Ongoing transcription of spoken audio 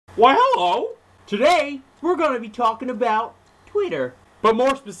Why, hello! Today, we're gonna be talking about Twitter. But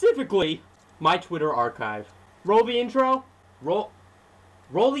more specifically, my Twitter archive. Roll the intro. Roll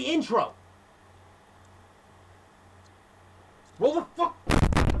the intro! Roll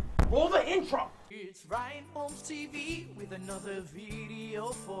the intro! It's RyanHolmes TV with another video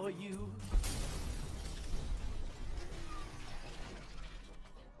for you.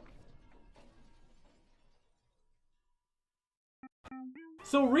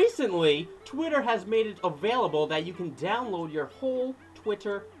 So recently, Twitter has made it available that you can download your whole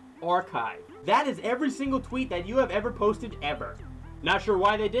Twitter archive. That is every single tweet that you have ever posted ever. Not sure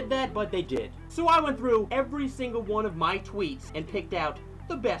why they did that, but they did. So I went through every single one of my tweets and picked out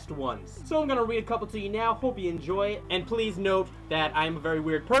the best ones. So I'm gonna read a couple to you now, hope you enjoy it. And please note that I'm a very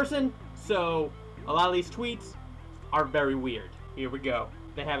weird person, so a lot of these tweets are very weird. Here we go.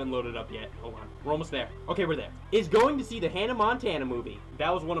 They haven't loaded up yet. Hold on. We're almost there. Okay, we're there. Is going to see the Hannah Montana movie.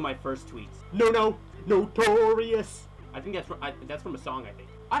 That was one of my first tweets. No, notorious. I think that's from a song, I think.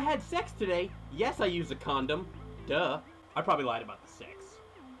 I had sex today. Yes, I used a condom. Duh. I probably lied about the sex.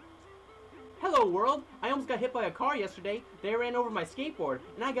 Hello, world. I almost got hit by a car yesterday. They ran over my skateboard,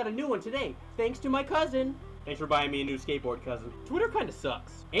 and I got a new one today, thanks to my cousin. Thanks for buying me a new skateboard, cousin. Twitter kinda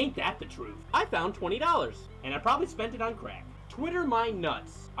sucks. Ain't that the truth? I found $20, and I probably spent it on crack. Twitter my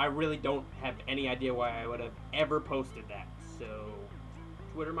nuts. I really don't have any idea why I would have ever posted that. So,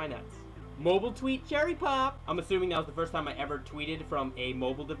 Twitter my nuts. Mobile tweet cherry pop. I'm assuming that was the first time I ever tweeted from a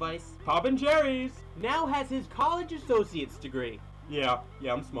mobile device. Poppin' cherries. Now has his college associate's degree. Yeah,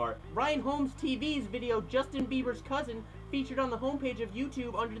 I'm smart. RyanHolmes TV's video Justin Bieber's cousin featured on the homepage of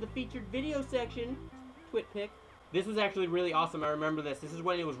YouTube under the featured video section. Twit pic. This was actually really awesome. I remember this. This is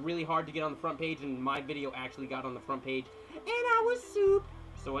when it was really hard to get on the front page, and my video actually got on the front page. And I was soup.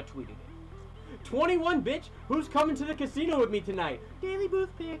 So I tweeted it. 21 bitch, who's coming to the casino with me tonight? Daily booth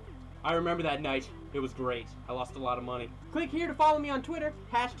pick. I remember that night. It was great. I lost a lot of money. Click here to follow me on Twitter.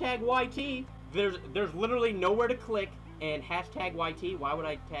 Hashtag YT. There's literally nowhere to click. And hashtag YT. Why would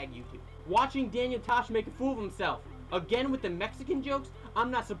I tag YouTube? Watching Daniel Tosh make a fool of himself. Again with the Mexican jokes.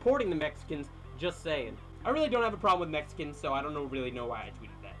 I'm not supporting the Mexicans. Just saying. I really don't have a problem with Mexicans, so I don't really know why I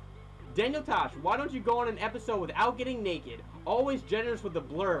tweeted that. Daniel Tosh, why don't you go on an episode without getting naked? Always generous with the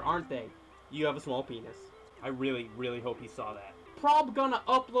blur, aren't they? You have a small penis. I really hope he saw that. Prob gonna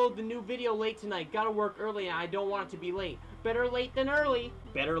upload the new video late tonight. Gotta work early and I don't want it to be late. Better late than early.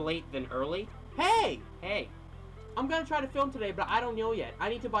 Better late than early? Hey! I'm gonna try to film today, but I don't know yet. I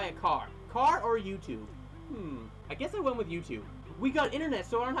need to buy a car. Car or YouTube? I guess I went with YouTube. We got internet,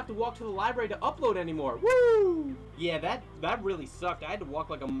 so I don't have to walk to the library to upload anymore. Woo! Yeah, that really sucked. I had to walk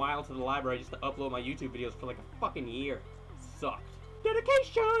like a mile to the library just to upload my YouTube videos for like a fucking year. Sucked.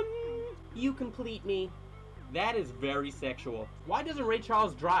 Dedication! You complete me. That is very sexual. Why doesn't Ray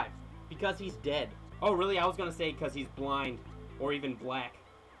Charles drive? Because he's dead. Oh, really? I was gonna say because he's blind. Or even black.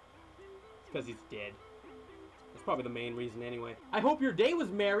 It's because he's dead. That's probably the main reason anyway. I hope your day was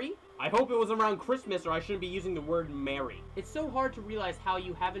merry. I hope it was around Christmas or I shouldn't be using the word merry. It's so hard to realize how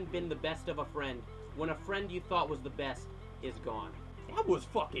you haven't been the best of a friend when a friend you thought was the best is gone. That was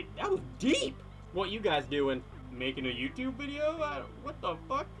deep. What you guys doing? Making a YouTube video? What the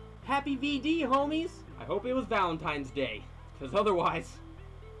fuck? Happy VD, homies. I hope it was Valentine's Day. Because otherwise,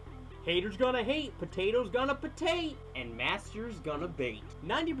 haters gonna hate, potatoes gonna potate, and master's gonna bait.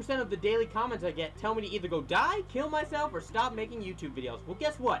 90% of the daily comments I get tell me to either go die, kill myself, or stop making YouTube videos. Well,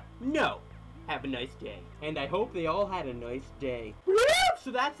 guess what? No. Have a nice day. And I hope they all had a nice day. So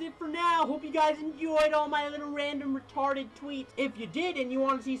that's it for now. Hope you guys enjoyed all my little random retarded tweets. If you did and you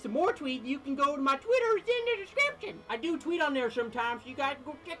want to see some more tweets, you can go to my Twitter. It's in the description. I do tweet on there sometimes, so you guys can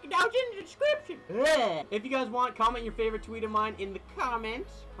go check it out. It's in the description. If you guys want, comment your favorite tweet of mine in the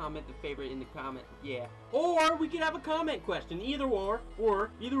comments. Comment the favorite in the comment, yeah. Or we could have a comment question, either or.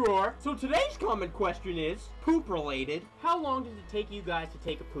 So today's comment question is, poop related. How long does it take you guys to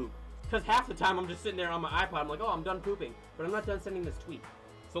take a poop? Because half the time I'm just sitting there on my iPod, I'm like, oh, I'm done pooping. But I'm not done sending this tweet.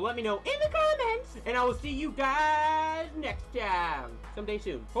 So let me know in the comments, and I will see you guys next time. Someday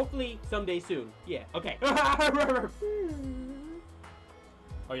soon. Hopefully someday soon. Yeah, okay. Oh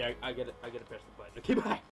yeah, I gotta press the button. Okay, bye.